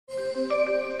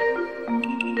Good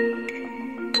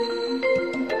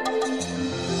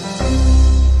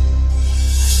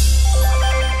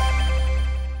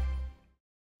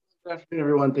afternoon,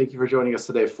 everyone. Thank you for joining us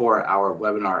today for our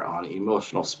webinar on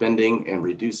emotional spending and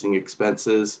reducing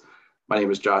expenses. My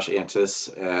name is Josh Antis,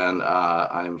 and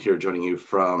I'm here joining you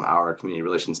from our community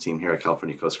relations team here at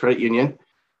California Coast Credit Union.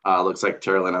 Looks like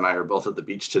Terrell and I are both at the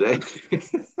beach today.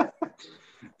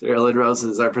 Terrell Rose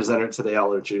is our presenter today.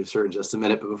 I'll introduce her in just a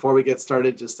minute. But before we get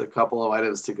started, just a couple of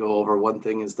items to go over. One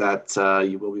thing is that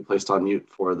you will be placed on mute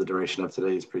for the duration of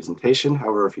today's presentation.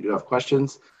 However, if you do have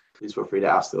questions, please feel free to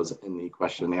ask those in the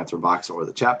question and answer box or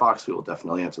the chat box. We will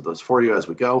definitely answer those for you as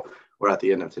we go or at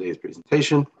the end of today's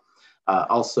presentation.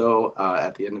 Also,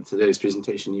 at the end of today's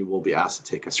presentation, you will be asked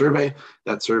to take a survey.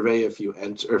 That survey, if you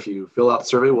fill out the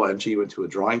survey, will enter you into a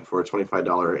drawing for a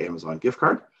 $25 Amazon gift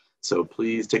card. So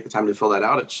please take the time to fill that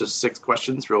out. It's just 6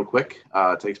 questions real quick.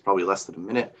 It takes probably less than a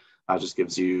minute. Just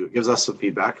gives us some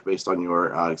feedback based on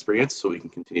your experience so we can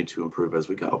continue to improve as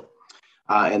we go.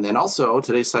 And then also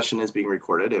today's session is being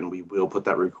recorded, and we will put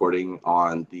that recording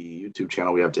on the YouTube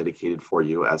channel we have dedicated for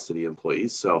you as city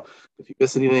employees. So if you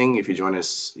miss anything, if you join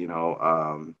us, in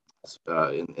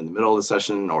the middle of the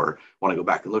session or want to go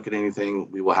back and look at anything,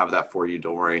 we will have that for you.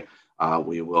 Don't worry.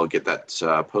 We will get that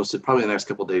posted probably in the next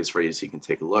couple of days for you so you can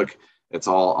take a look. It's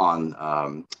all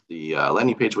on the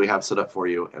landing page we have set up for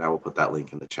you, and I will put that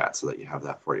link in the chat so that you have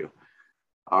that for you.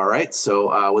 All right,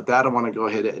 so with that, I want to go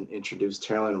ahead and introduce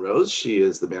Terrell Rose. She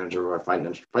is the manager of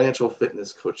our financial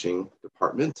fitness coaching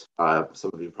department.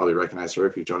 Some of you probably recognize her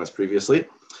if you've joined us previously.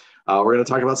 We're going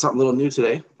to talk about something a little new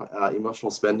today,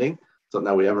 emotional spending, something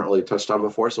that we haven't really touched on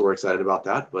before, so we're excited about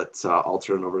that. But I'll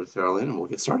turn it over to Terrell and we'll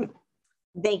get started.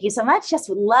 Thank you so much. Yes,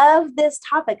 we love this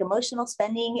topic, emotional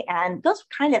spending, and goes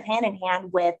kind of hand in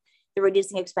hand with the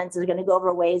reducing expenses. We're going to go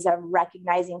over ways of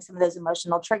recognizing some of those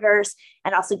emotional triggers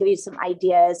and also give you some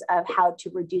ideas of how to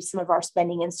reduce some of our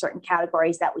spending in certain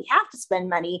categories that we have to spend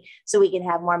money so we can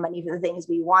have more money for the things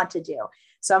we want to do.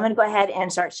 So I'm going to go ahead and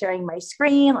start sharing my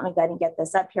screen. Let me go ahead and get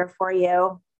this up here for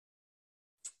you.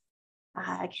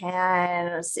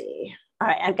 Let's see. All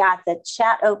right, I've got the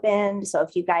chat open. So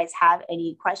if you guys have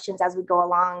any questions as we go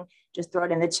along, just throw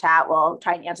it in the chat. We'll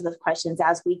try and answer those questions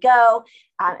as we go.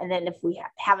 And then if we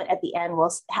have it at the end,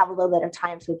 we'll have a little bit of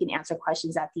time so we can answer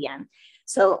questions at the end.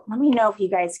 So let me know if you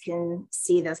guys can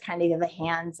see this, kind of give the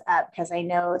hands up, because I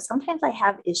know sometimes I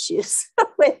have issues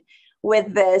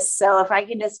with this. So if I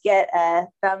can just get a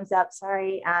thumbs up,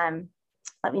 sorry.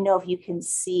 Let me know if you can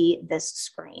see this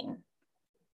screen.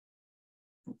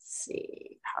 Let's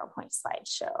see, PowerPoint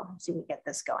slideshow. Let's see if we get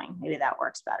this going. Maybe that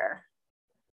works better.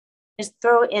 Just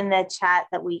throw in the chat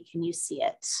that can you see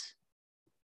it?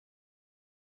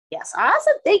 Yes,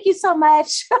 awesome. Thank you so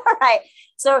much. All right.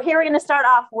 So here we're going to start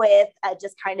off with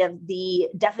just kind of the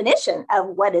definition of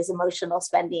what is emotional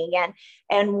spending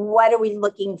and what are we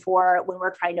looking for when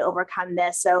we're trying to overcome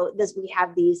this. So we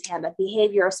have these kind of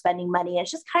behavior of spending money.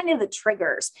 It's just kind of the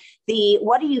triggers.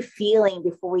 What are you feeling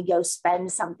before we go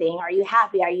spend something? Are you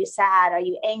happy? Are you sad? Are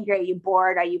you angry? Are you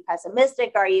bored? Are you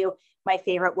pessimistic? Are you, my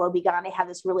favorite, woe begone? I have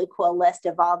this really cool list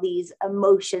of all these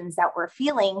emotions that we're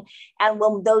feeling. And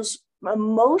when those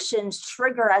emotions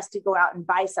trigger us to go out and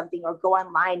buy something or go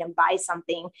online and buy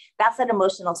something, that's that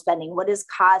emotional spending. What is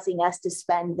causing us to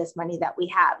spend this money that we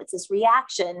have? It's this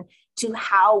reaction to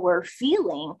how we're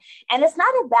feeling. And it's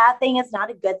not a bad thing. It's not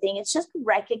a good thing. It's just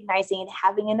recognizing and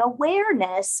having an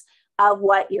awareness of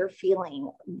what you're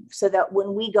feeling so that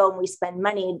when we go and we spend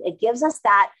money, it gives us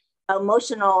that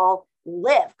emotional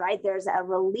lift, right? There's a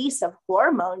release of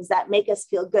hormones that make us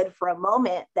feel good for a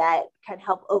moment that can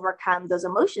help overcome those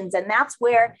emotions. And that's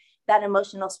where that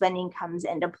emotional spending comes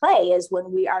into play, is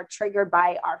when we are triggered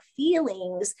by our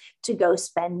feelings to go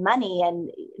spend money.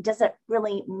 And it doesn't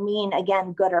really mean,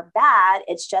 again, good or bad.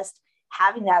 It's just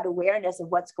having that awareness of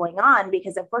what's going on,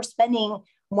 because if we're spending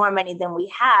more money than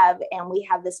we have and we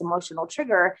have this emotional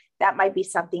trigger, that might be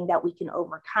something that we can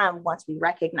overcome once we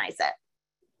recognize it.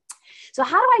 So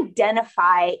how to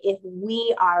identify if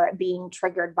we are being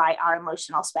triggered by our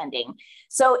emotional spending.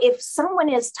 So if someone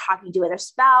is talking to their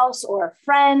spouse or a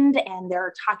friend and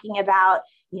they're talking about,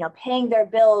 paying their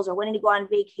bills or wanting to go on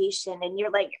vacation, and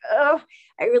you're like, oh,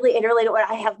 I really don't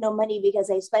want, I have no money because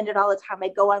I spend it all the time. I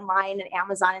go online and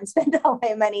Amazon and spend all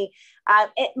my money.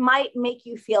 It might make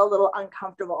you feel a little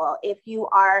uncomfortable if you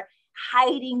are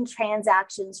hiding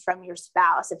transactions from your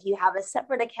spouse. If you have a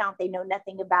separate account they know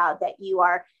nothing about, that you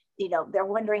are, they're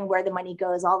wondering where the money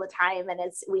goes all the time. And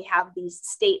we have these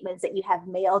statements that you have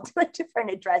mailed to a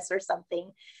different address or something.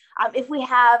 If we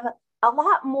have a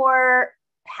lot more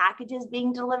packages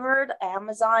being delivered.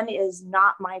 Amazon is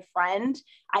not my friend.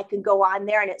 I could go on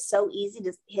there and it's so easy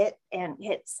to hit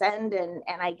send and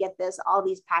I get all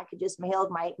these packages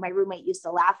mailed. My roommate used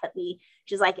to laugh at me.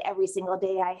 She's like, every single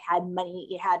day I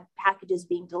had packages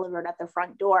being delivered at the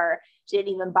front door. She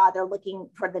didn't even bother looking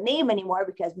for the name anymore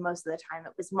because most of the time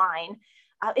it was mine.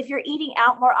 If you're eating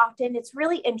out more often, it's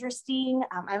really interesting.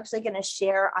 I'm actually going to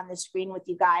share on the screen with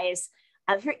you guys.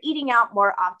 If you're eating out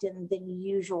more often than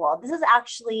usual, this is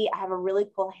actually, I have a really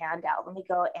cool handout. Let me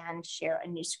go and share a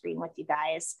new screen with you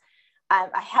guys. I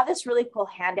have this really cool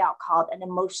handout called an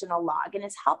emotional log, and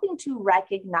it's helping to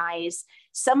recognize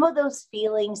some of those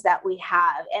feelings that we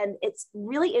have. And it's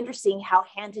really interesting how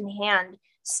hand in hand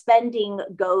spending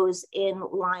goes in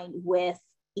line with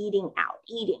eating out,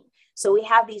 eating. So we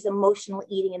have these emotional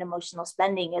eating and emotional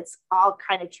spending. It's all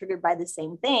kind of triggered by the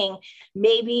same thing.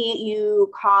 Maybe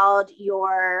you called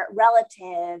your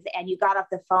relative and you got off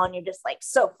the phone. You're just like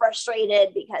so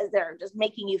frustrated because they're just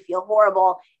making you feel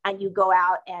horrible and you go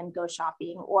out and go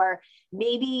shopping. Or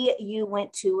maybe you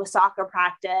went to a soccer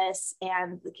practice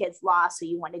and the kids lost. So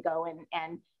you want to go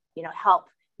and help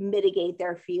mitigate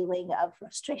their feeling of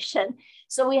frustration.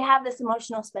 So we have this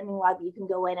emotional spending log. You can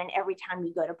go in and every time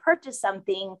you go to purchase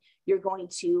something, you're going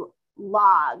to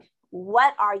log.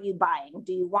 What are you buying?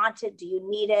 Do you want it? Do you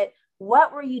need it?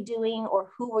 What were you doing or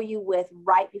who were you with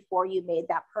right before you made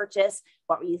that purchase?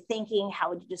 What were you thinking? How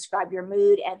would you describe your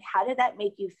mood? And how did that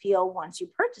make you feel once you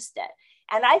purchased it?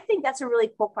 And I think that's a really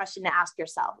cool question to ask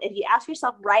yourself. If you ask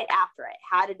yourself right after it,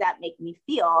 how did that make me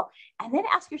feel? And then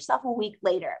ask yourself a week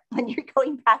later when you're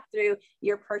going back through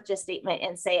your purchase statement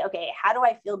and say, okay, how do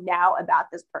I feel now about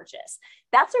this purchase?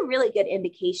 That's a really good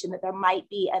indication that there might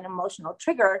be an emotional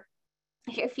trigger.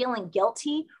 If you're feeling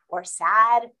guilty or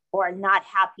sad or not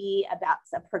happy about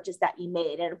the purchase that you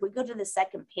made. And if we go to the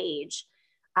second page,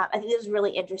 I think this is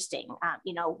really interesting.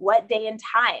 What day and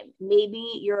time?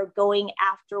 Maybe you're going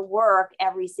after work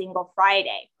every single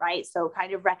Friday, right? So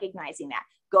kind of recognizing that.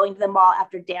 Going to the mall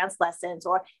after dance lessons,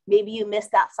 or maybe you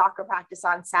missed that soccer practice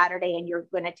on Saturday and you're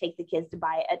going to take the kids to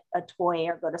buy a toy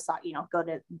or go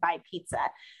to buy pizza.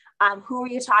 Who are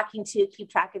you talking to?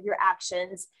 Keep track of your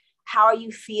actions. How are you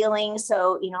feeling?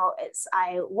 So,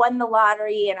 I won the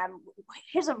lottery and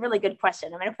here's a really good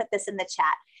question. I'm going to put this in the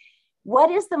chat.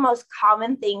 What is the most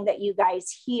common thing that you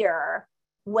guys hear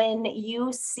when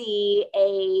you see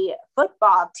a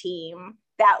football team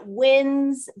that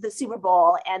wins the Super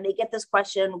Bowl and they get this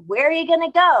question, where are you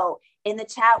going to go? In the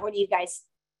chat, what do you guys,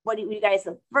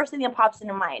 the first thing that pops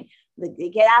into mind? They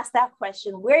get asked that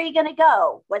question, where are you going to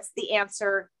go? What's the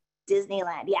answer?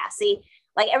 Disneyland. Yeah, see,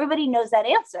 like everybody knows that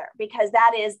answer because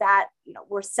that is that,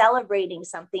 we're celebrating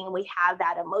something. We have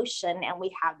that emotion and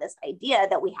we have this idea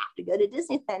that we have to go to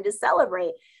Disneyland to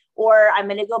celebrate, or I'm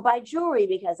going to go buy jewelry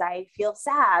because I feel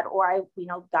sad, or I,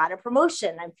 got a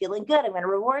promotion. I'm feeling good. I'm going to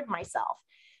reward myself.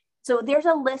 So there's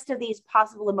a list of these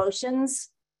possible emotions.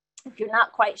 If you're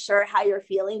not quite sure how you're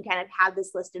feeling, kind of have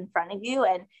this list in front of you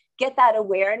and get that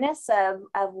awareness of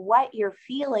what you're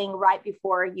feeling right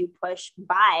before you push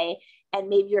buy. And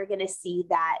maybe you're going to see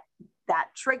that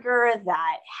trigger,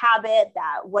 that habit,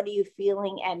 that what are you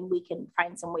feeling? And we can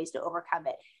find some ways to overcome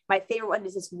it. My favorite one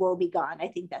is this woe be gone. I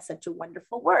think that's such a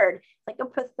wonderful word, like a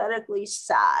pathetically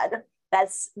sad.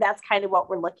 That's kind of what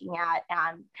we're looking at,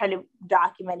 kind of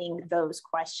documenting those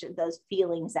questions, those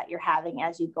feelings that you're having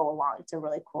as you go along. It's a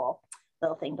really cool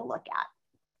little thing to look at.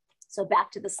 So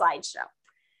back to the slideshow.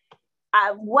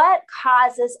 What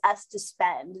causes us to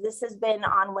spend? This has been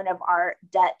on one of our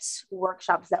debt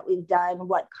workshops that we've done.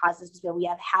 What causes us to spend? We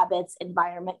have habits,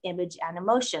 environment, image, and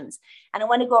emotions. And I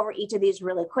want to go over each of these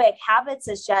really quick. Habits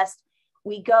is just,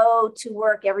 we go to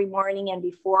work every morning and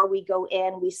before we go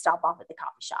in, we stop off at the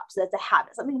coffee shop. So that's a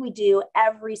habit, something we do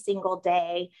every single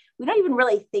day. We don't even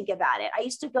really think about it. I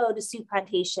used to go to Soup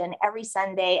Plantation every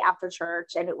Sunday after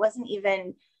church, and it wasn't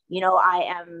even, I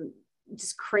am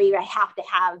just crave, I have to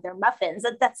have their muffins.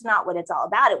 That's not what it's all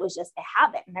about. It was just a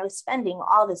habit. And I was spending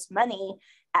all this money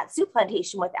at Soup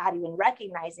Plantation without even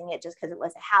recognizing it just because it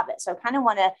was a habit. So I kind of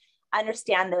want to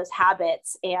understand those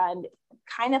habits and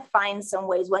kind of find some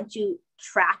ways once you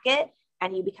track it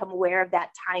and you become aware of that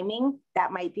timing,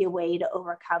 that might be a way to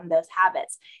overcome those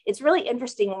habits. It's really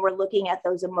interesting when we're looking at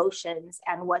those emotions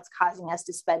and what's causing us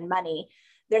to spend money.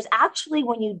 There's actually,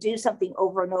 when you do something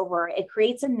over and over, it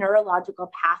creates a neurological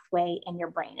pathway in your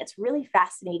brain. It's really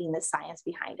fascinating, the science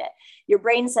behind it. Your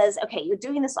brain says, okay, you're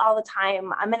doing this all the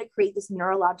time. I'm going to create this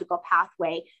neurological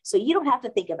pathway so you don't have to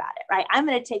think about it, right? I'm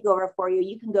going to take over for you.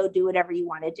 You can go do whatever you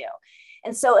want to do.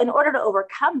 And so in order to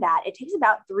overcome that, it takes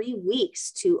about 3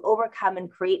 weeks to overcome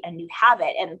and create a new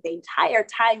habit. And the entire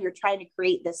time you're trying to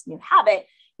create this new habit,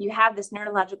 you have this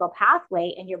neurological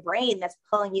pathway in your brain that's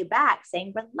pulling you back,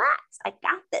 saying, relax, I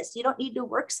got this. You don't need to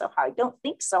work so hard. Don't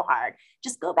think so hard.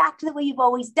 Just go back to the way you've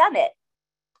always done it.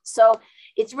 So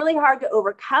it's really hard to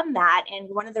overcome that. And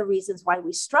one of the reasons why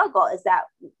we struggle is that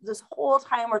this whole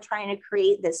time we're trying to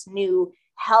create this new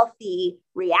healthy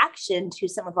reaction to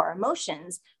some of our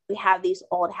emotions, we have these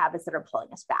old habits that are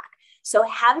pulling us back. So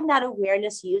having that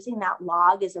awareness, using that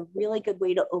log is a really good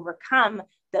way to overcome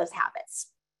those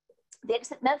habits. The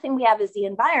another thing we have is the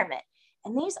environment.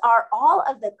 And these are all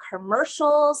of the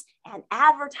commercials and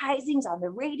advertisings on the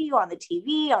radio, on the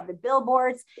TV, on the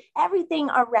billboards. Everything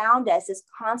around us is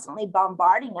constantly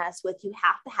bombarding us with, you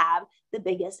have to have the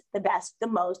biggest, the best, the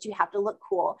most, you have to look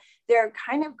cool. They're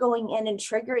kind of going in and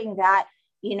triggering that,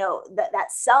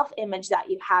 that self-image that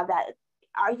you have, that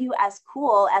are you as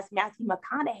cool as Matthew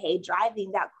McConaughey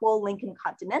driving that cool Lincoln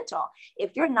Continental?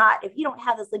 If you don't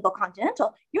have this Lincoln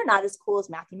Continental, you're not as cool as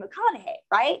Matthew McConaughey,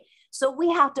 right? So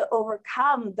we have to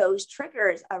overcome those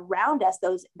triggers around us,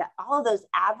 all of those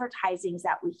advertisings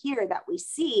that we hear, that we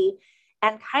see,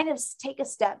 and kind of take a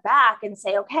step back and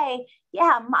say, okay,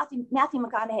 yeah, Matthew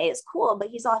McConaughey is cool, but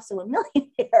he's also a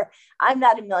millionaire. I'm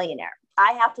not a millionaire.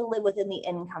 I have to live within the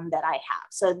income that I have.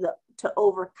 So to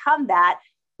overcome that,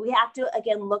 we have to,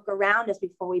 again, look around us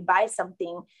before we buy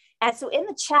something. And so in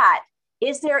the chat,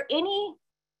 is there any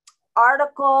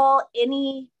article,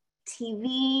 any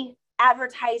TV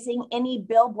advertising, any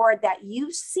billboard that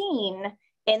you've seen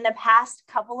in the past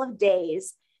couple of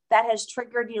days that has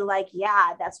triggered you, like, yeah,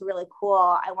 that's really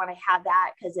cool, I want to have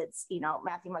that because it's,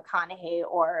 Matthew McConaughey,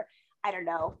 or I don't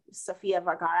know, Sofia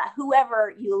Vergara,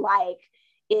 whoever you like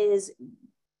is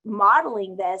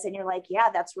modeling this, and you're like, yeah,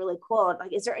 that's really cool.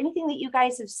 Like, is there anything that you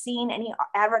guys have seen, any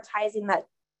advertising that,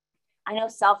 I know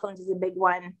cell phones is a big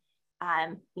one.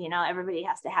 Everybody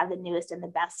has to have the newest and the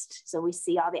best. So we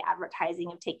see all the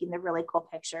advertising of taking the really cool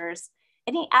pictures.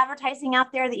 Any advertising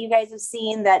out there that you guys have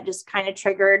seen that just kind of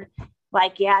triggered,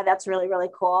 like, yeah, that's really, really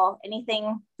cool?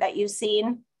 Anything that you've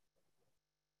seen?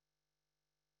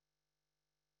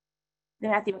 The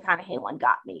Matthew McConaughey one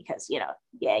got me because, yeah,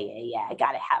 I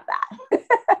got to have that.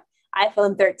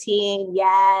 iPhone 13,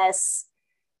 yes.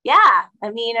 Yeah, I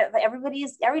mean,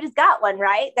 everybody's got one,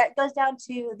 right? That goes down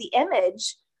to the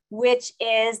image, which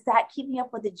is that keeping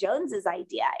up with the Joneses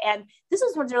idea. And this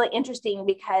was really interesting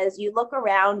because you look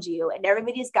around you and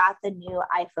everybody's got the new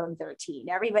iPhone 13.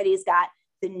 Everybody's got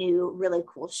the new really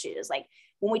cool shoes. Like,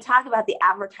 when we talk about the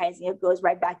advertising, it goes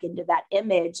right back into that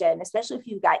image. And especially if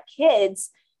you've got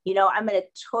kids, I'm going to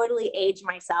totally age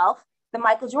myself. The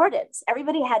Michael Jordans.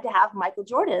 Everybody had to have Michael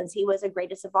Jordans. He was the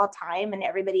greatest of all time. And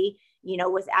everybody,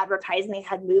 was advertising. They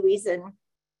had movies, and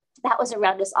that was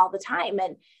around us all the time.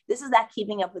 And this is that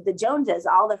keeping up with the Joneses.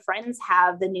 All the friends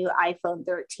have the new iPhone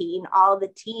 13. All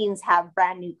the teens have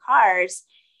brand new cars.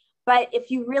 But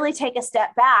if you really take a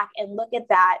step back and look at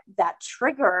that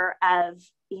trigger of,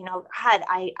 God,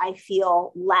 I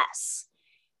feel less.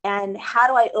 And how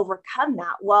do I overcome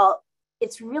that? Well,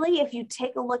 it's really, if you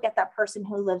take a look at that person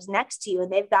who lives next to you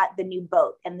and they've got the new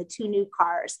boat and the 2 new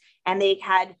cars, and they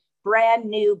had brand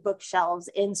new bookshelves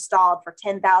installed for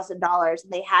 $10,000,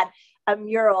 and they had a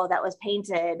mural that was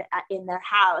painted in their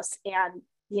house, and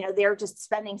they're just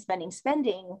spending.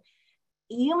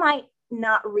 You might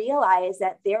not realize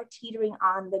that they're teetering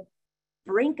on the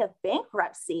brink of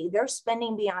bankruptcy. They're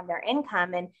spending beyond their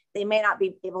income, and they may not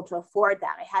be able to afford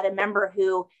that. I had a member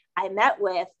who I met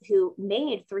with who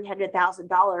made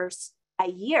 $300,000 a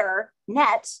year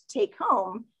net take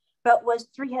home, but was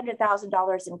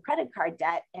 $300,000 in credit card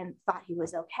debt and thought he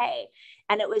was okay.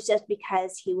 And it was just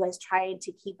because he was trying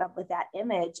to keep up with that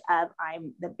image of,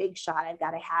 I'm the big shot. I've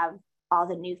got to have all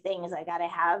the new things. I got to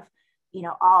have,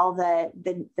 all the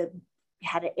he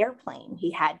had an airplane.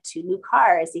 He had 2 new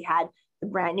cars. He had the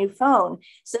brand new phone.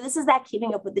 So this is that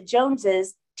keeping up with the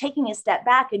Joneses, taking a step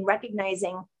back and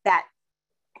recognizing that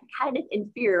kind of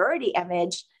inferiority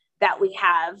image that we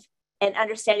have, and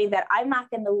understanding that I'm not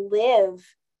going to live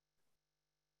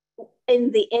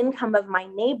in the income of my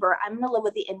neighbor. I'm going to live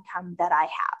with the income that I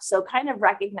have. So kind of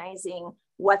recognizing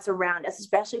what's around us,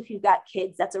 especially if you've got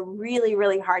kids, that's a really,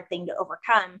 really hard thing to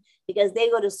overcome, because they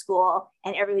go to school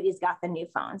and everybody's got the new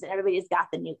phones and everybody's got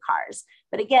the new cars.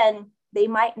 But again, they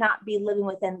might not be living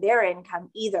within their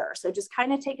income either. So just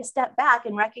kind of take a step back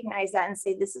and recognize that and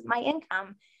say, this is my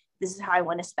income. This is how I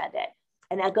want to spend it.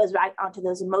 And that goes right onto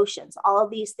those emotions. All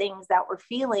of these things that we're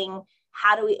feeling,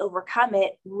 how do we overcome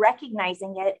it?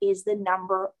 Recognizing it is the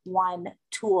number one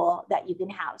tool that you can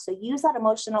have. So use that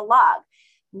emotional log.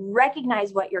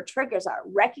 Recognize what your triggers are.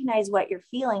 Recognize what you're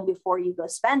feeling before you go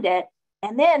spend it.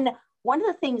 And then one of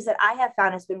the things that I have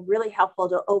found has been really helpful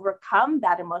to overcome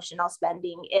that emotional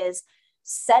spending is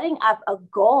setting up a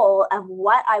goal of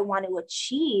what I want to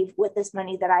achieve with this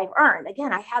money that I've earned.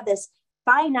 Again, I have this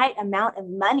finite amount of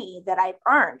money that I've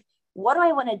earned. What do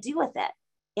I want to do with it?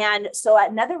 And so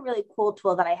another really cool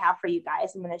tool that I have for you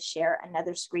guys, I'm going to share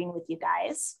another screen with you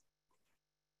guys.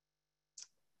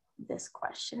 This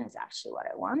question is actually what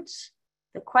I want.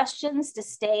 The questions to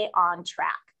stay on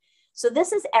track. So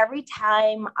this is every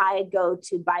time I go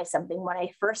to buy something. When I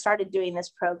first started doing this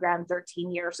program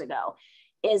 13 years ago,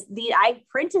 I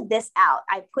printed this out.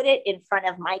 I put it in front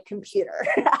of my computer.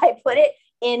 I put it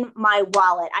in my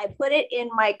wallet. I put it in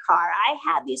my car. I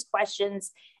had these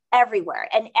questions everywhere.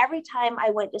 And every time I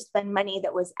went to spend money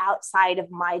that was outside of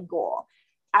my goal,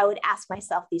 I would ask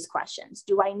myself these questions.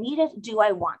 Do I need it? Do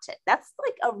I want it? That's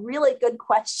like a really good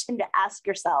question to ask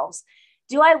yourselves.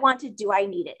 Do I want it? Do I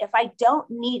need it? If I don't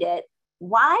need it,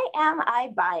 why am I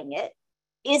buying it?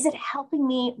 Is it helping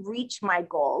me reach my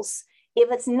goals?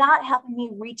 If it's not helping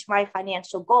me reach my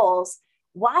financial goals,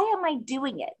 why am I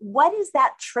doing it? What is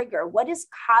that trigger? What is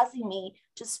causing me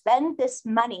to spend this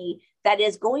money that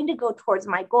is going to go towards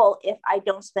my goal if I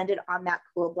don't spend it on that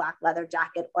cool black leather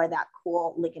jacket or that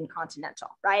cool Lincoln Continental,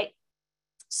 right?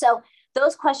 So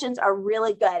those questions are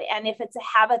really good. And if it's a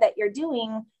habit that you're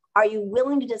doing, are you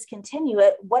willing to discontinue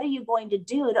it? What are you going to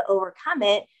do to overcome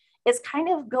it? It's kind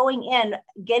of going in,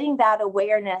 getting that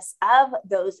awareness of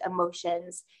those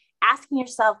emotions, asking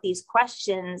yourself these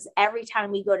questions every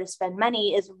time we go to spend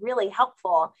money is really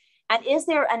helpful. And is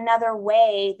there another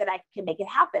way that I can make it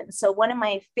happen? So one of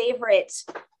my favorite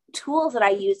tools that I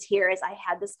use here is I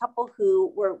had this couple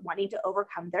who were wanting to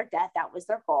overcome their debt. That was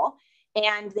their goal.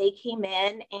 And they came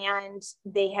in and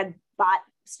they had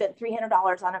spent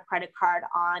 $300 on a credit card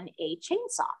on a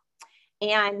chainsaw.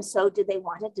 And so did they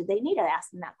want it? Did they need it? I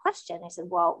asked them that question. I said,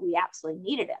 well, we absolutely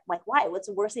needed it. Like, why? What's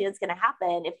the worst thing that's going to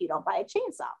happen if you don't buy a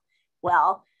chainsaw?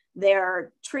 Well,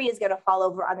 their tree is going to fall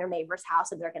over on their neighbor's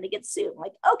house and they're going to get sued. I'm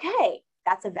like, okay,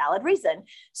 that's a valid reason.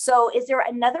 So is there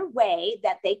another way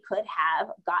that they could have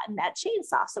gotten that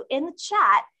chainsaw? So in the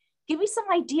chat, give me some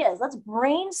ideas. Let's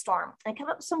brainstorm and come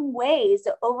up with some ways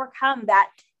to overcome that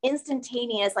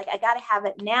instantaneous, like, I got to have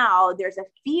it now. There's a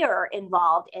fear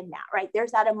involved in that, right?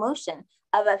 There's that emotion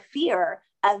of a fear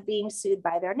of being sued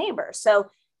by their neighbor. So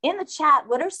in the chat,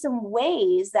 what are some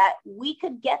ways that we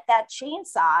could get that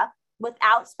chainsaw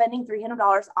without spending $300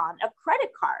 on a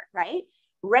credit card, right?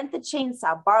 Rent the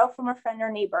chainsaw, borrow from a friend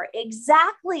or neighbor.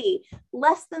 Exactly.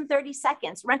 Less than 30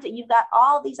 seconds. Rent it. You've got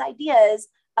all these ideas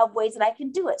of ways that I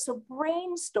can do it. So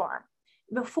brainstorm.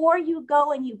 Before you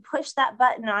go and you push that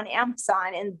button on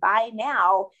Amazon and buy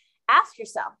now, ask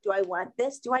yourself, do I want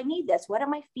this? Do I need this? What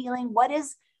am I feeling? What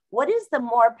is the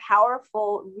more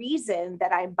powerful reason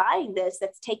that I'm buying this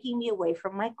that's taking me away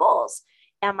from my goals?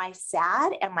 Am I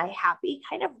sad? Am I happy?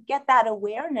 Kind of get that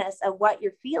awareness of what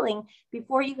you're feeling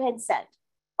before you hit send.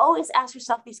 Always ask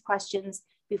yourself these questions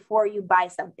before you buy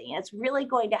something. It's really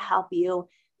going to help you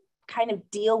kind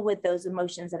of deal with those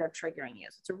emotions that are triggering you.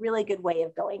 So it's a really good way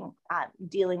of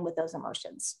dealing with those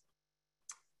emotions.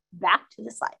 Back to the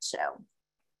slideshow.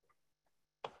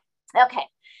 Okay,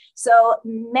 so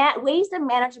ways to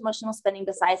manage emotional spending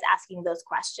besides asking those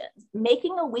questions.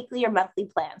 Making a weekly or monthly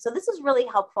plan. So this is really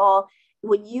helpful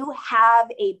when you have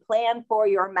a plan for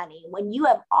your money, when you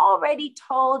have already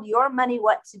told your money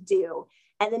what to do,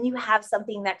 and then you have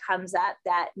something that comes up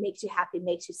that makes you happy,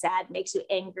 makes you sad, makes you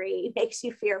angry, makes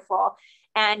you fearful,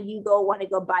 and you want to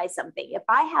go buy something. If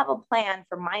I have a plan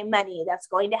for my money that's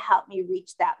going to help me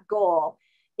reach that goal,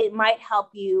 it might help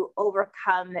you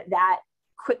overcome that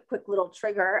quick little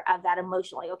trigger of that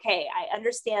emotion. Like, okay, I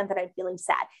understand that I'm feeling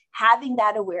sad. Having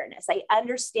that awareness. I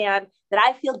understand that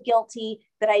I feel guilty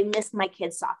that I missed my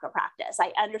kid's soccer practice.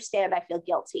 I understand I feel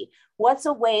guilty. What's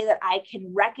a way that I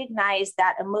can recognize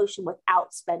that emotion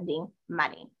without spending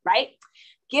money, right?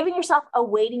 Giving yourself a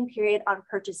waiting period on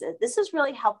purchases. This is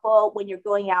really helpful when you're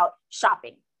going out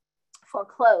shopping for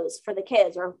clothes for the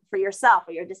kids or for yourself,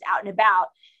 or you're just out and about.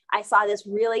 I saw this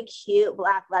really cute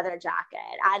black leather jacket,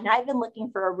 and I've been looking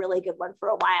for a really good one for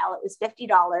a while. It was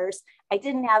 $50. I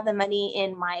didn't have the money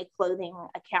in my clothing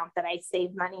account that I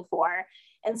saved money for.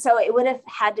 And so it would have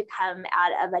had to come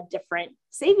out of a different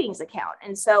savings account.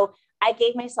 And so I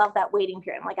gave myself that waiting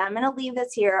period. I'm like, I'm going to leave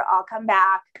this here. I'll come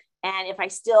back. And if I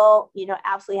still,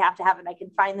 absolutely have to have it, I can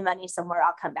find the money somewhere,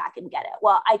 I'll come back and get it.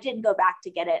 Well, I didn't go back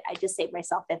to get it. I just saved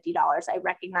myself $50. I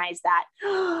recognized that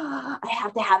I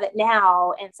have to have it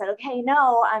now and said, okay,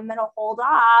 no, I'm going to hold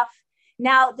off.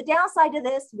 Now, the downside to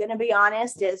this, I'm going to be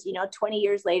honest, is, 20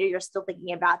 years later, you're still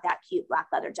thinking about that cute black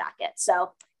leather jacket.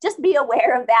 So just be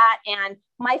aware of that. And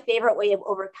my favorite way of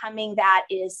overcoming that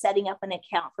is setting up an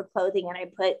account for clothing. And I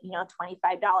put,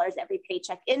 $25 every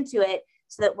paycheck into it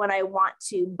so that when I want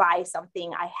to buy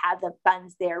something, I have the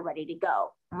funds there ready to go.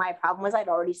 My problem was I'd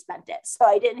already spent it, so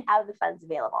I didn't have the funds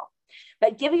available.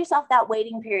 But give yourself that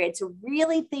waiting period to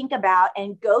really think about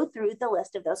and go through the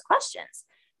list of those questions.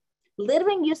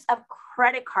 Limiting use of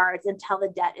credit cards until the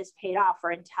debt is paid off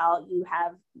or until you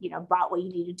have, bought what you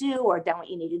need to do or done what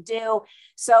you need to do.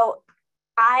 So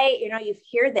you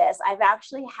hear this. I've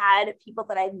actually had people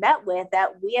that I've met with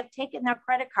that we have taken their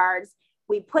credit cards,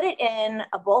 we put it in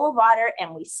a bowl of water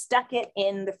and we stuck it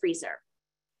in the freezer.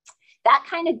 That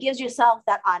kind of gives yourself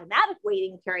that automatic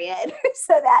waiting period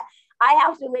so that I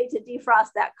have to wait to defrost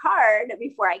that card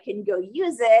before I can go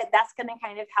use it. That's going to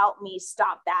kind of help me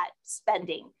stop that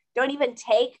spending. Don't even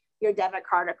take your debit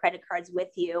card or credit cards with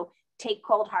you. Take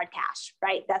cold hard cash,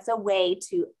 right? That's a way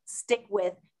to stick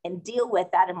with and deal with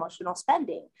that emotional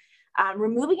spending.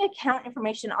 Removing account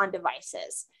information on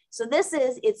devices. So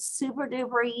it's super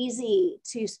duper easy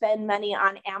to spend money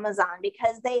on Amazon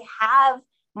because they have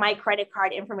my credit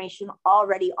card information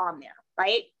already on there,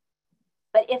 right?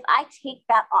 But if I take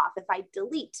that off, if I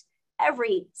delete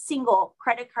every single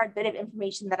credit card bit of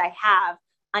information that I have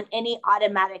on any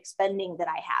automatic spending that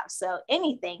I have, so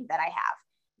anything that I have,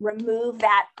 remove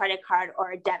that credit card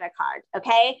or a debit card,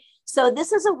 okay? So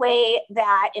this is a way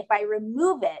that if I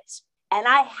remove it and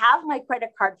I have my credit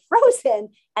card frozen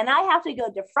and I have to go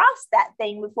defrost that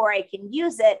thing before I can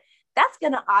use it, that's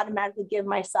going to automatically give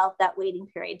myself that waiting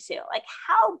period too. Like,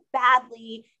 how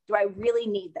badly do I really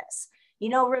need this?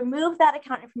 Remove that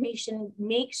account information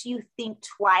makes you think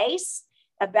twice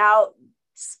about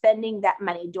spending that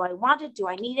money. Do I want it? Do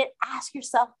I need it? Ask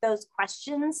yourself those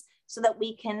questions so that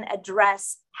we can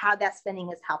address how that spending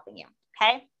is helping you,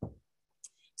 okay?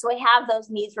 So I have those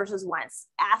needs versus wants.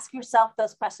 Ask yourself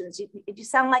those questions. If you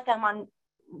sound like I'm on,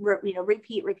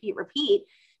 repeat,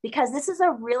 because this is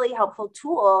a really helpful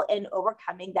tool in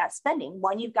overcoming that spending.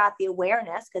 One, you've got the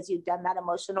awareness because you've done that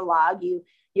emotional log.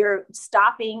 You're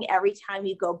stopping every time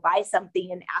you go buy something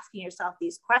and asking yourself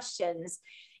these questions.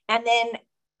 And then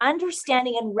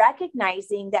understanding and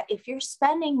recognizing that if you're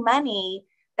spending money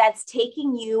that's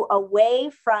taking you away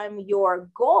from your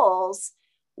goals,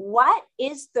 what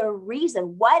is the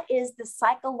reason? What is the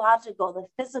psychological, the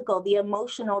physical, the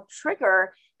emotional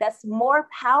trigger that's more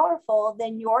powerful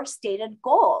than your stated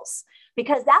goals?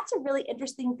 Because that's a really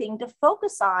interesting thing to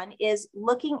focus on, is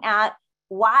looking at,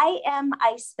 why am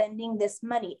I spending this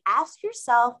money? Ask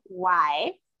yourself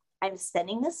why I'm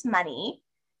spending this money.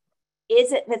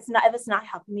 If it's not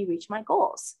helping me reach my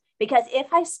goals? Because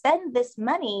if I spend this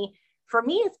money, for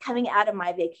me, it's coming out of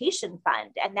my vacation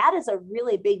fund. And that is a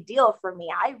really big deal for me.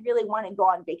 I really want to go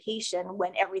on vacation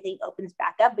when everything opens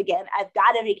back up again. I've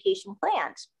got a vacation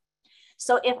planned.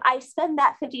 So if I spend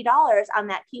that $50 on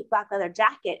that cute black leather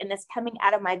jacket and it's coming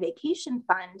out of my vacation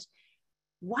fund,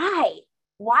 why?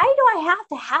 Why do I have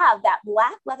to have that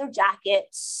black leather jacket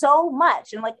so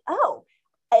much? And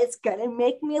it's going to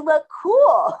make me look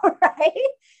cool, right?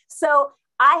 So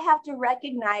I have to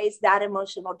recognize that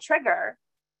emotional trigger.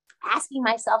 Asking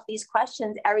myself these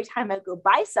questions every time I go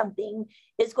buy something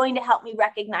is going to help me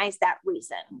recognize that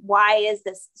reason. Why is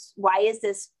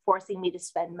this forcing me to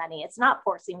spend money? It's not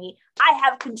forcing me. I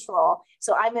have control.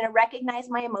 So I'm going to recognize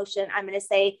my emotion. I'm going to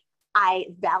say, I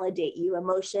validate you,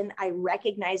 emotion. I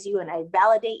recognize you and I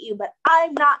validate you, but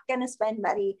I'm not going to spend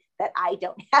money that I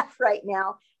don't have right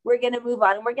now. We're going to move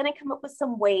on and we're going to come up with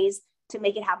some ways to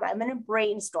make it happen. I'm going to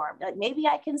brainstorm. Like, maybe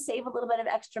I can save a little bit of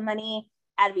extra money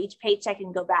out of each paycheck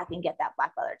and go back and get that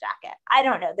black leather jacket. I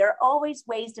don't know. There are always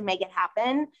ways to make it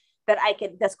happen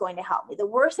that's going to help me. The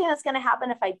worst thing that's going to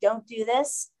happen if I don't do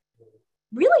this,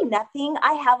 really nothing.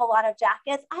 I have a lot of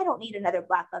jackets. I don't need another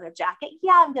black leather jacket.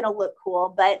 Yeah, I'm going to look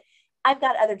cool, but I've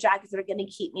got other jackets that are going to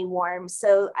keep me warm.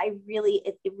 So it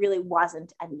really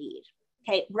wasn't a need.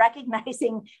 Okay.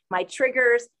 Recognizing my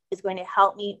triggers is going to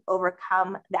help me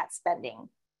overcome that spending.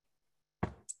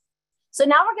 So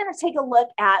now we're going to take a look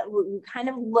at, we kind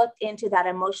of looked into that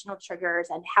emotional triggers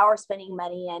and how we're spending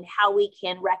money and how we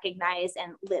can recognize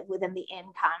and live within the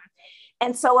income.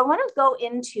 And so I want to go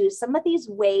into some of these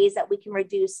ways that we can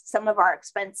reduce some of our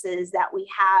expenses that we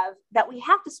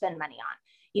have to spend money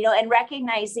on, and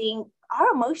recognizing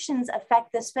our emotions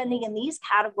affect the spending in these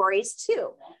categories too,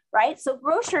 right? So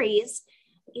groceries,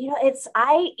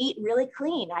 I eat really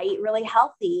clean, I eat really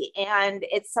healthy, and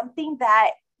it's something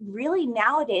that really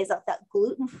nowadays, that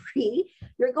gluten-free,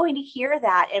 you're going to hear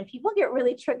that and people get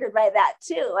really triggered by that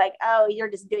too. Like, oh,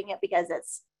 you're just doing it because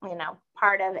it's,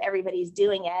 part of everybody's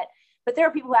doing it. But there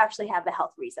are people who actually have the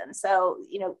health reason. So,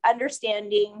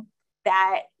 understanding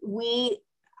that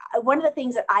one of the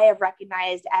things that I have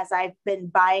recognized as I've been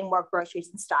buying more groceries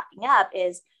and stocking up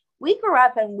is we grew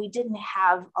up and we didn't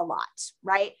have a lot,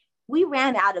 right? We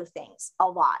ran out of things a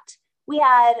lot. We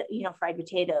had, fried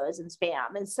potatoes and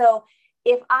Spam. And so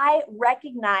if I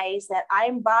recognize that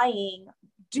I'm buying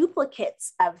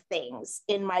duplicates of things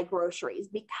in my groceries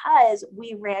because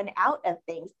we ran out of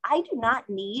things, I do not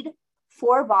need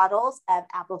 4 bottles of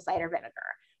apple cider vinegar,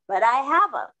 but I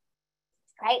have them.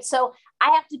 Right. So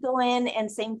I have to go in,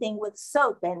 and same thing with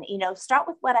soap, and, start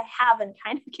with what I have and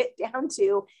kind of get down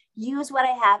to use what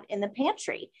I have in the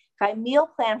pantry. If I meal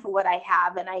plan for what I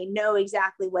have and I know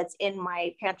exactly what's in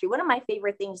my pantry, one of my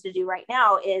favorite things to do right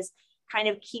now is kind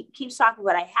of keep stock of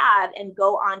what I have and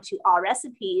go on to All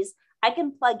Recipes. I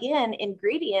can plug in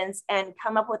ingredients and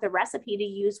come up with a recipe to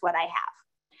use what I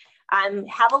have.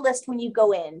 Have a list when you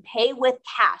go in, pay with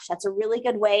cash. That's a really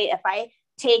good way. If I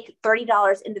take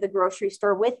 $30 into the grocery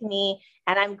store with me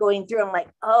and I'm going through, I'm like,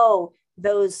 oh,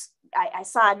 those, I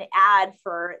saw an ad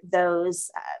for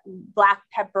those black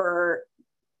pepper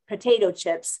potato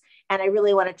chips, and I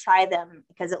really want to try them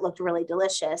because it looked really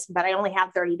delicious, but I only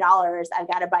have $30.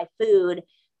 I've got to buy food.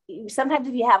 Sometimes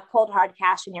if you have cold hard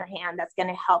cash in your hand, that's going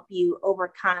to help you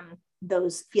overcome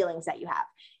those feelings that you have.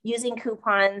 Using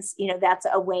coupons, that's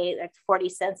a way that 40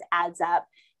 cents adds up.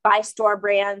 Buy store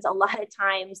brands. A lot of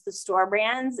times the store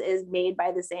brands is made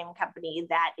by the same company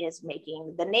that is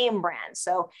making the name brand.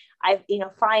 So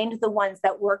find the ones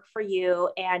that work for you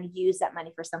and use that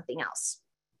money for something else.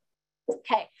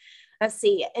 Okay. Let's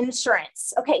see,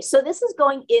 insurance. Okay, so this is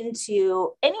going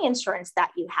into any insurance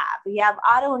that you have. You have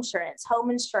auto insurance,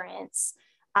 home insurance,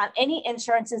 any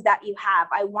insurances that you have.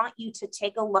 I want you to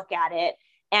take a look at it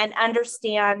and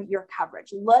understand your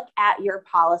coverage. Look at your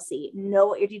policy. Know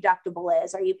what your deductible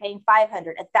is. Are you paying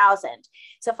 $500, $1,000?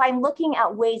 So if I'm looking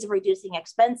at ways of reducing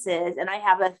expenses and I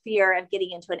have a fear of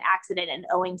getting into an accident and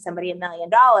owing somebody $1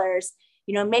 million,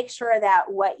 make sure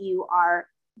that what you are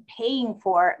paying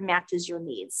for matches your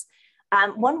needs.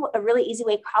 A really easy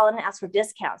way, call in and ask for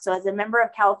discounts. So as a member of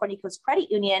California Coast Credit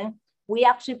Union, we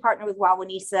actually partner with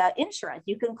Wawanesa Insurance.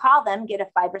 You can call them, get a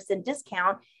 5%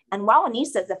 discount. And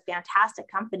Wawanesa is a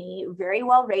fantastic company, very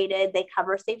well rated. They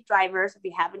cover safe drivers. If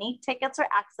you have any tickets or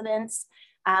accidents,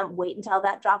 wait until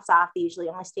that drops off. They usually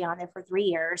only stay on there for 3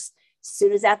 years. As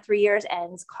soon as that 3 years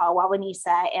ends, call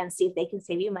Wawanesa and see if they can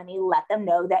save you money. Let them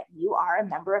know that you are a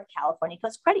member of California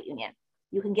Coast Credit Union.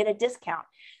 You can get a discount.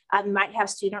 You might have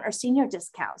student or senior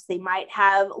discounts. They might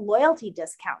have loyalty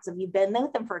discounts if you've been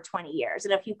with them for 20 years.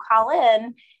 And if you call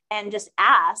in and just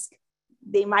ask,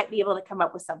 they might be able to come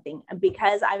up with something. And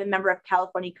because I'm a member of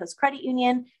California Coast Credit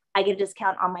Union, I get a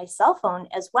discount on my cell phone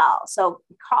as well. So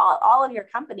call all of your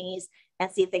companies and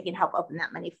see if they can help open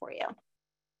that money for you.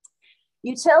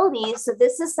 Utilities. So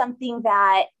this is something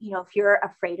that, if you're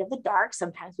afraid of the dark,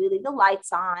 sometimes we leave the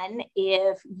lights on.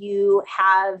 If you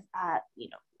have,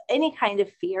 any kind of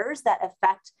fears that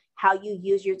affect how you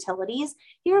use utilities,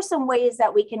 here are some ways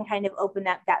that we can kind of open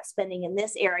up that spending in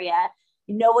this area.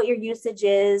 You know what your usage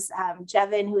is.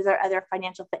 Jevin, who's our other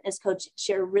financial fitness coach,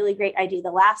 shared a really great idea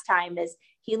the last time. Is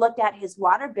he looked at his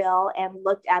water bill and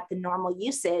looked at the normal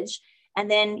usage,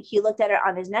 and then he looked at it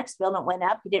on his next bill and it went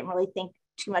up. He didn't really think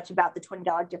too much about the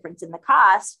 $20 difference in the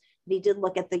cost, but he did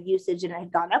look at the usage and it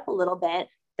had gone up a little bit.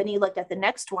 Then he looked at the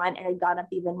next one and it had gone up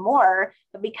even more.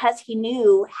 But because he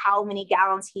knew how many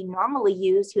gallons he normally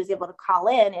used, he was able to call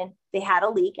in and they had a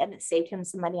leak and it saved him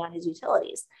some money on his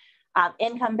utilities.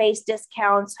 Income-based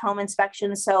discounts, home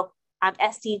inspections. So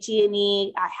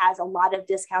SDG&E has a lot of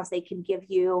discounts they can give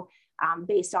you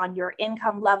based on your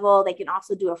income level. They can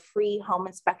also do a free home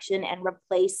inspection and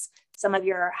replace some of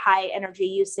your high energy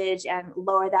usage and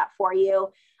lower that for you.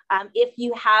 If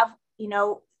you have,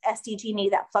 SDG&E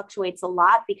that fluctuates a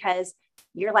lot because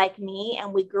you're like me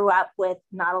and we grew up with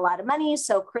not a lot of money.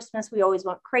 So Christmas, we always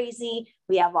went crazy.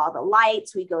 We have all the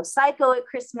lights. We go psycho at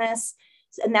Christmas.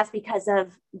 And that's because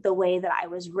of the way that I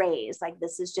was raised. Like,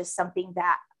 this is just something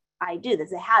that I do.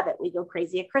 There's a habit. We go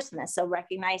crazy at Christmas. So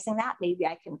recognizing that, maybe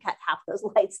I can cut half those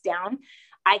lights down.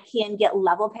 I can get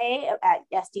level pay at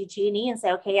SDG&E and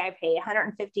say, okay, I pay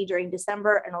 $150 during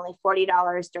December and only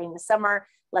 $40 during the summer.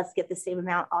 Let's get the same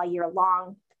amount all year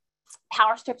long.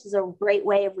 Power strips is a great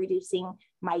way of reducing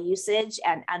my usage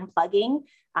and unplugging.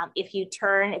 If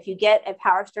you get a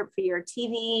power strip for your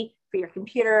TV, for your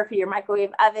computer, for your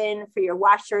microwave oven, for your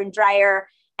washer and dryer,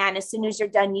 and as soon as you're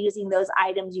done using those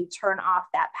items, you turn off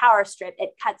that power strip,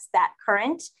 it cuts that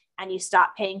current and you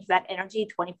stop paying for that energy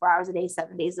 24 hours a day,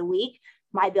 7 days a week.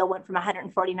 My bill went from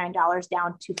 $149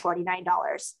 down to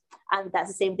 $49. That's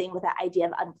the same thing with the idea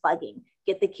of unplugging.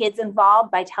 Get the kids involved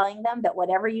by telling them that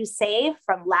whatever you save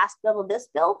from last bill to this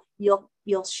bill,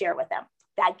 you'll share with them.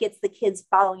 That gets the kids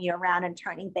following you around and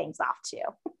turning things off too.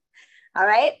 All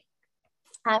right.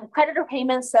 Creditor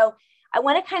payments. So I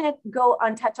want to kind of go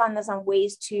on, touch on this on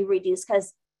ways to reduce,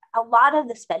 because a lot of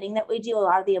the spending that we do, a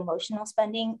lot of the emotional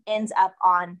spending ends up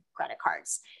on credit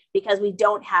cards because we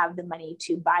don't have the money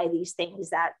to buy these things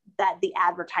that the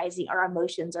advertising or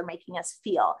emotions are making us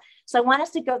feel. So I want us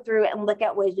to go through and look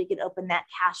at ways we can open that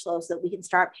cash flow so that we can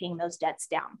start paying those debts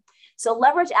down. So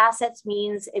leverage assets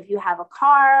means if you have a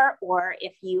car or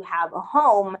if you have a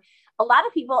home, a lot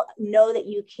of people know that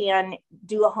you can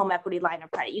do a home equity line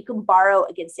of credit. You can borrow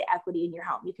against the equity in your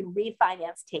home. You can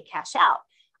refinance, take cash out.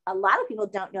 A lot of people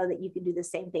don't know that you can do the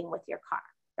same thing with your car,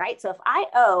 right? So if I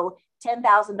owe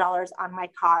 $10,000 on my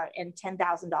car and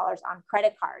 $10,000 on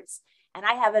credit cards, and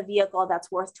I have a vehicle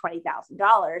that's worth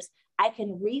 $20,000, I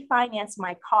can refinance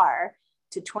my car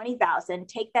to $20,000,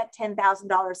 take that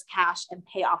 $10,000 cash and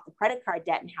pay off the credit card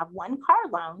debt and have one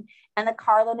car loan. And the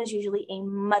car loan is usually a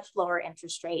much lower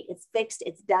interest rate. It's fixed,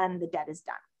 it's done, the debt is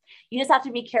done. You just have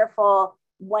to be careful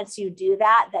once you do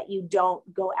that you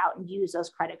don't go out and use those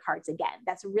credit cards again.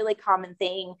 That's a really common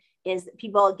thing, is that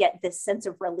people get this sense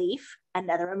of relief,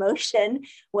 another emotion,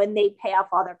 when they pay off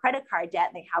all their credit card debt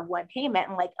and they have one payment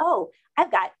and like, oh, I've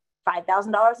got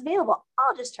 $5,000 available.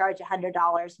 I'll just charge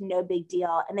 $100, no big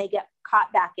deal. And they get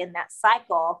caught back in that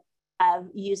cycle of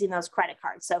using those credit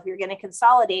cards. So if you're going to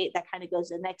consolidate, that kind of goes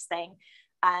to the next thing.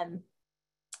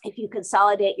 If you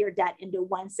consolidate your debt into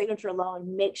one signature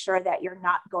loan, make sure that you're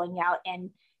not going out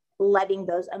and letting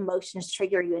those emotions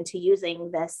trigger you into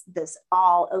using this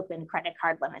all open credit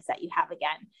card limits that you have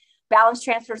again. Balance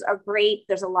transfers are great.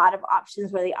 There's a lot of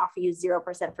options where they offer you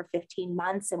 0% for 15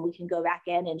 months, and we can go back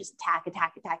in and just attack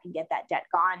and get that debt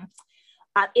gone.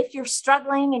 If you're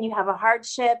struggling and you have a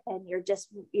hardship and you're just,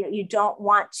 you don't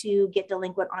want to get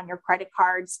delinquent on your credit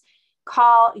cards,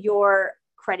 call your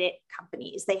credit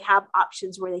companies. They have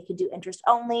options where they can do interest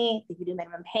only, they can do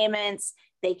minimum payments,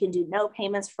 they can do no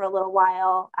payments for a little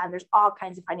while. There's all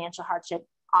kinds of financial hardship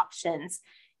options.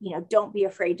 Don't be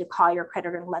afraid to call your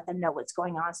creditor and let them know what's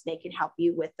going on so they can help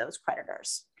you with those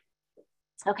creditors.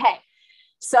 Okay,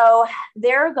 so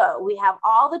there we go. We have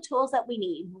all the tools that we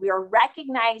need. We are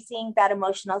recognizing that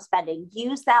emotional spending.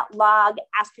 Use that log,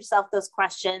 ask yourself those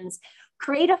questions.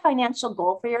 Create a financial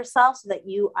goal for yourself so that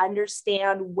you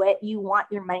understand what you want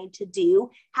your money to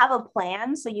do. Have a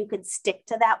plan so you can stick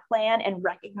to that plan and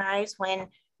recognize when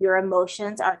your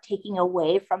emotions are taking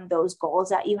away from those goals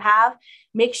that you have.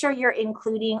 Make sure you're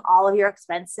including all of your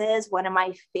expenses. One of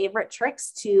my favorite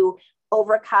tricks to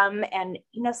overcome and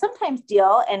sometimes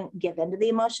deal and give into the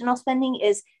emotional spending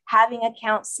is having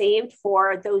accounts saved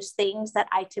for those things that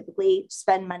I typically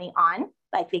spend money on,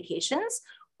 like vacations,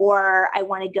 or I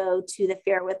want to go to the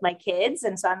fair with my kids.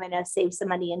 And so I'm going to save some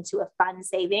money into a fund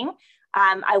saving.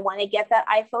 I want to get that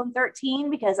iPhone 13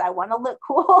 because I want to look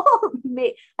cool.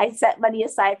 I set money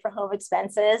aside for home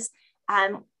expenses.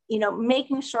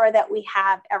 Making sure that we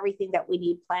have everything that we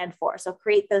need planned for. So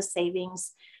create those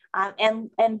savings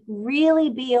and really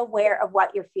be aware of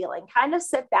what you're feeling. Kind of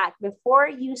sit back before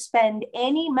you spend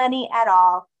any money at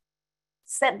all.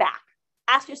 Sit back,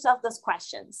 ask yourself those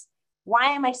questions.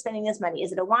 Why am I spending this money?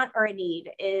 Is it a want or a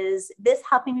need? Is this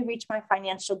helping me reach my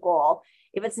financial goal?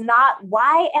 If it's not,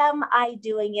 why am I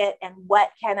doing it? And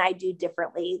what can I do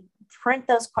differently? Print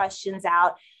those questions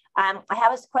out. I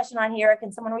have a question on here.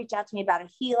 Can someone reach out to me about a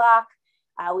HELOC?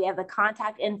 We have the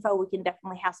contact info. We can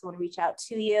definitely have someone reach out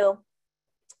to you.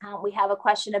 We have a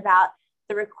question about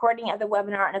the recording of the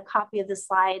webinar and a copy of the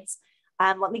slides.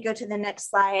 Let me go to the next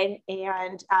slide.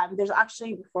 And there's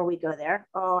actually, before we go there,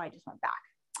 I just went back.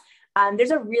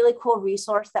 There's a really cool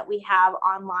resource that we have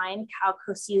online,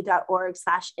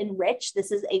 calcocu.org/enrich.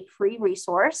 This is a free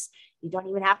resource. You don't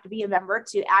even have to be a member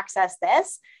to access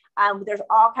this. There's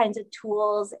all kinds of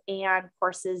tools and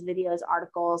courses, videos,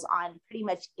 articles on pretty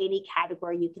much any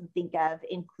category you can think of,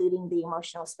 including the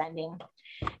emotional spending.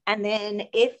 And then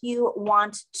if you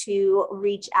want to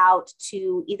reach out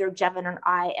to either Jevin or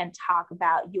I and talk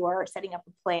about your setting up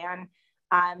a plan,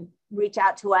 reach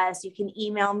out to us. You can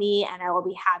email me and I will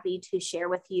be happy to share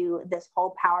with you this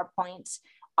whole PowerPoint,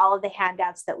 all of the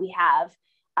handouts that we have.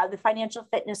 The financial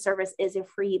fitness service is a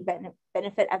free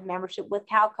benefit of membership with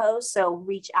Calco. So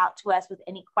reach out to us with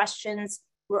any questions.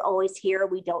 We're always here.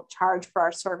 We don't charge for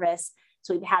our service.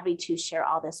 So we'd be happy to share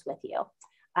all this with you.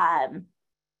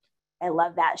 I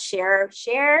love that. Share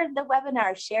the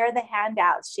webinar, share the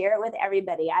handouts, share it with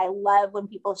everybody. I love when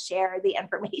people share the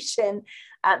information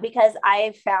because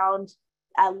I've found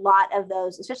a lot of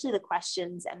those, especially the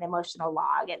questions and the emotional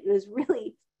log. It was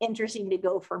really interesting to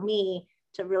go for me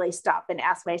to really stop and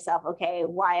ask myself, okay,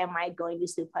 why am I going to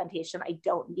Sloop Plantation? I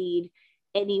don't need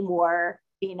any more,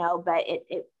 but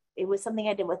it was something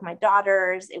I did with my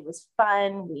daughters. It was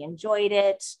fun. We enjoyed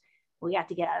it. We got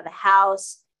to get out of the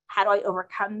house. How do I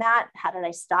overcome that? How did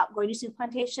I stop going to Sloop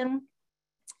Plantation?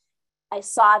 I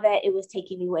saw that it was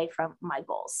taking me away from my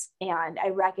goals, and I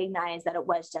recognized that it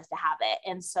was just a habit.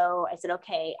 And so I said,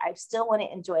 okay, I still want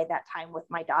to enjoy that time with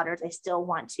my daughters. I still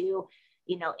want to,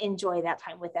 enjoy that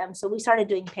time with them. So we started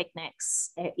doing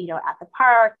picnics, at the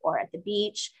park or at the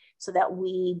beach, so that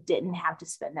we didn't have to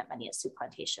spend that money at Sloop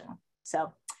Plantation.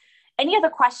 So any other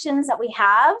questions that we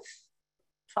have?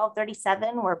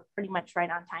 12:37, we're pretty much right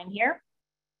on time here.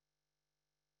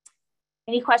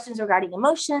 Any questions regarding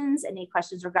emotions? Any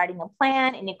questions regarding a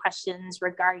plan? Any questions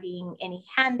regarding any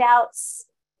handouts?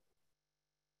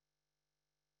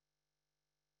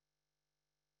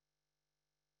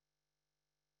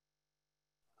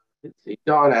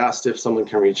 Dawn asked if someone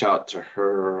can reach out to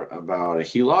her about a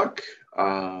HELOC.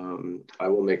 I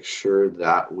will make sure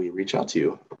that we reach out to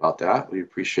you about that. We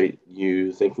appreciate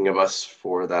you thinking of us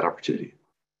for that opportunity.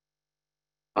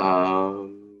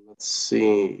 Let's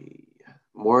see.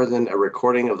 More than a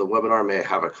recording of the webinar, may I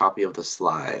have a copy of the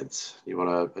slides? You want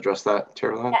to address that,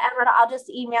 Caroline? Yeah, Edward, I'll just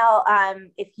email,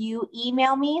 if you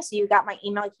email me, so you got my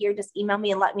email here, just email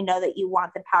me and let me know that you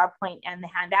want the PowerPoint and the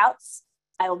handouts.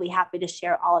 I will be happy to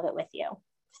share all of it with you.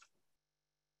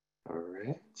 All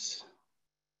right.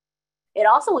 It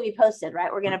also will be posted,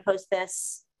 right? We're going to post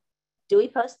this. Do we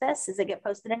post this? Does it get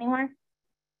posted anywhere?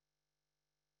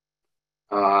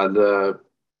 The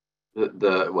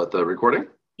recording?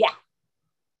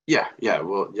 Yeah. Yeah.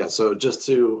 Well, yeah. So just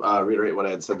to reiterate what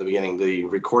I had said at the beginning, the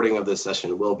recording of this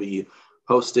session will be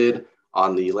posted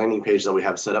on the landing page that we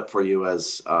have set up for you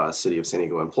as City of San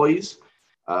Diego employees.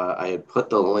 I had put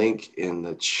the link in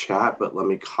the chat, but let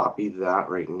me copy that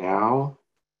right now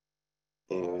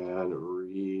and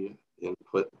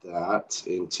re-input that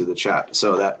into the chat.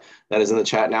 So that is in the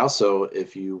chat now. So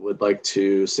if you would like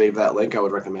to save that link, I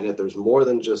would recommend it. There's more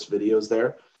than just videos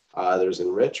there. There's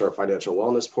Enrich, our financial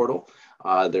wellness portal.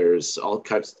 There's all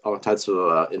types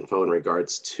of info in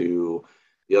regards to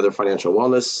the other financial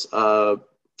wellness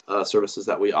services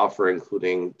that we offer,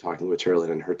 including talking with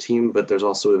Caroline and her team. But there's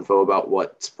also info about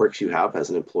what perks you have as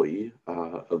an employee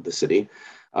of the city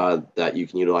that you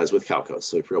can utilize with Calco.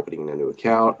 So if you're opening a new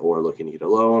account or looking to get a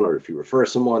loan, or if you refer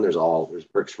someone, there's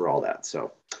perks for all that.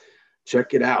 So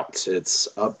check it out. It's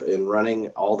up and running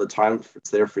all the time. It's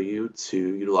there for you to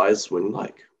utilize when you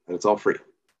like, and it's all free.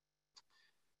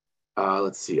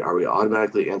 Let's see, are we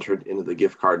automatically entered into the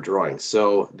gift card drawing?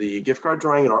 So the gift card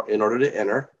drawing, in order to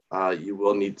enter, you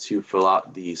will need to fill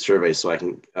out the survey so I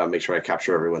can make sure I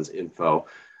capture everyone's info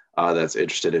that's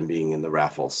interested in being in the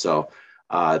raffle. So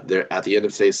there, at the end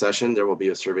of today's session, there will be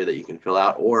a survey that you can fill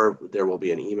out, or there will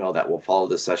be an email that will follow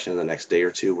this session in the next day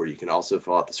or two where you can also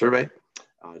fill out the survey.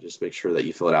 Just make sure that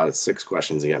you fill it out. It's 6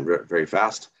 questions, again, very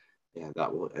fast, and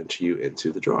that will enter you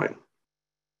into the drawing.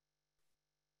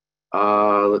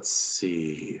 Let's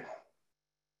see.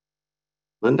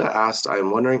 Linda asked,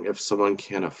 I'm wondering if someone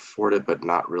can afford it but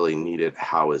not really need it.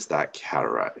 How is that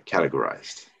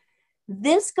categorized?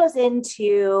 This goes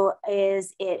into,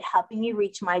 is it helping me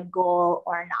reach my goal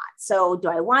or not? So do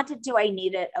I want it? Do I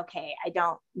need it? Okay, I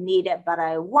don't need it, but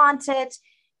I want it.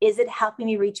 Is it helping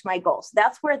me reach my goals? So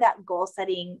that's where that goal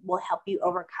setting will help you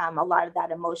overcome a lot of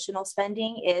that emotional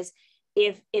spending. Is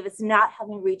if it's not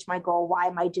helping me reach my goal, why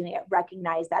am I doing it?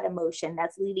 Recognize that emotion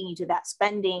that's leading you to that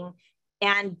spending.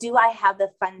 And do I have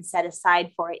the funds set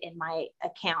aside for it in my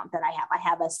account that I have? I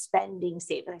have a spending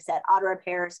savings. Like I said, auto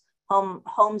repairs,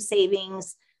 home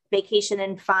savings, vacation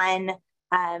and fun,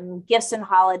 gifts and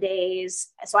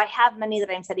holidays. So I have money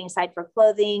that I'm setting aside for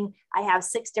clothing. I have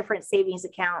 6 different savings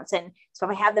accounts. And so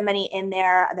if I have the money in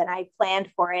there, then I planned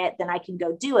for it, then I can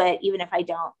go do it. Even if I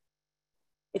don't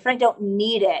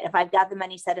need it, if I've got the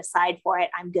money set aside for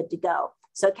it, I'm good to go.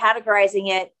 So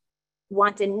categorizing it,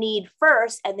 want and need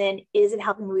first, and then is it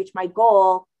helping me reach my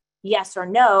goal? Yes or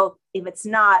no. If it's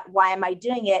not, why am I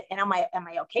doing it? And am I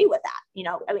okay with that?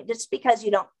 I mean, just because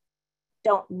you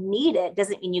don't need it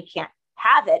doesn't mean you can't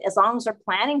have it, as long as we're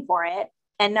planning for it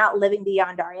and not living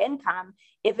beyond our income.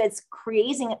 If it's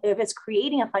creating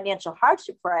a financial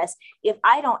hardship for us, if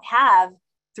I don't have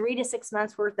 3 to 6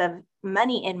 months worth of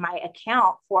money in my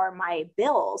account for my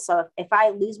bills, so if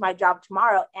I lose my job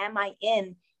tomorrow, am I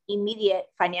in immediate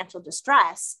financial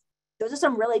distress? Those are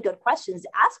some really good questions to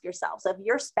ask yourself. So if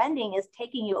your spending is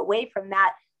taking you away from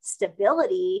that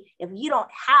stability, if you don't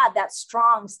have that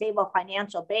strong, stable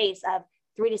financial base of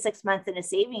 3 to 6 months in a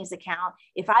savings account,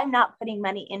 if I'm not putting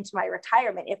money into my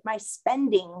retirement, if my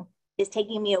spending is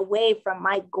taking me away from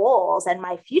my goals and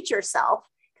my future self,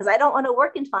 because I don't want to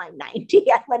work until I'm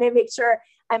 90. I want to make sure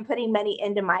I'm putting money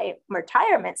into my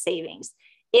retirement savings.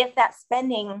 If that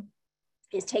spending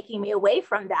is taking me away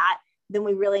from that, then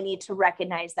we really need to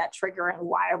recognize that trigger and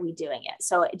why are we doing it?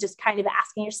 So just kind of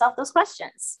asking yourself those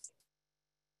questions.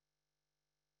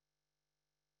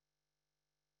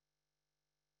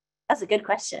 That's a good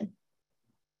question.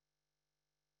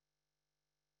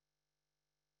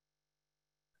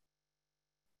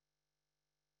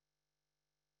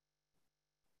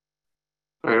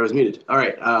 All right, I was muted. All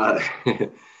right. All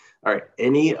right.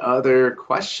 Any other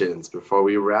questions before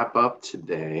we wrap up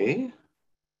today?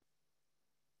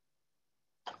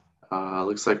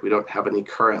 Looks like we don't have any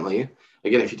currently.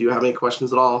 Again, if you do have any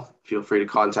questions at all, feel free to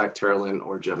contact Terilyn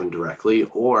or Jevin directly,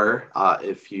 or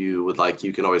if you would like,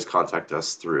 you can always contact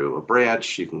us through a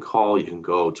branch. You can call, you can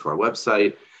go to our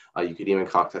website. You can even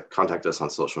contact us on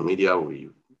social media. We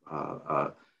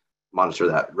monitor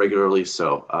that regularly,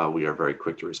 so we are very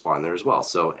quick to respond there as well.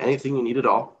 So anything you need at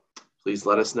all, please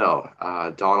let us know.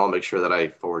 Dawn, I'll make sure that I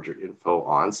forward your info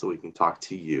on so we can talk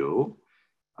to you.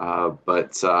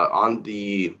 But on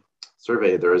the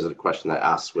survey, there is a question that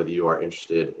asks whether you are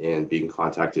interested in being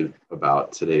contacted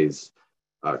about today's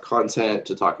content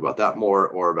to talk about that more,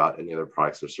 or about any other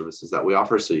products or services that we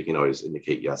offer. So you can always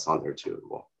indicate yes on there too.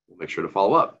 We'll make sure to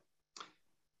follow up.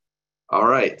 All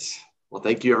right. Well,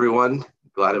 thank you, everyone.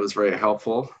 Glad it was very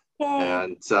helpful. Yay.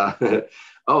 And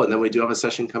oh, and then we do have a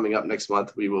session coming up next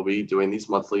month. We will be doing these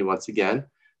monthly once again.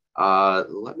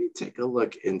 Let me take a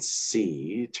look and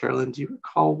see. Terilyn, do you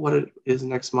recall what it is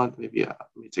next month? Maybe let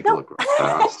me take a look real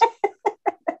fast.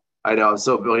 I know, I'm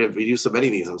so brilliant. We do so many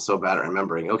of these. I'm so bad at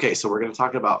remembering. Okay, so we're going to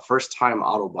talk about first-time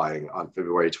auto buying on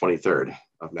February 23rd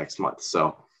of next month.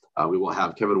 So we will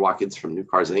have Kevin Watkins from New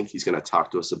Cars Inc. He's going to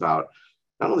talk to us about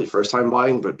not only first-time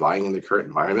buying, but buying in the current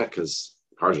environment, because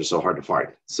cars are so hard to find.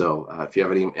 So if you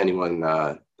have anyone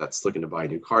that's looking to buy a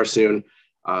new car soon,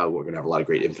 we're going to have a lot of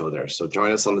great info there. So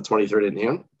join us on the 23rd at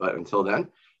noon. But until then,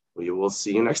 we will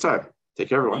see you next time. Take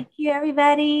care, everyone. Thank you,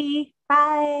 everybody.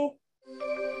 Bye.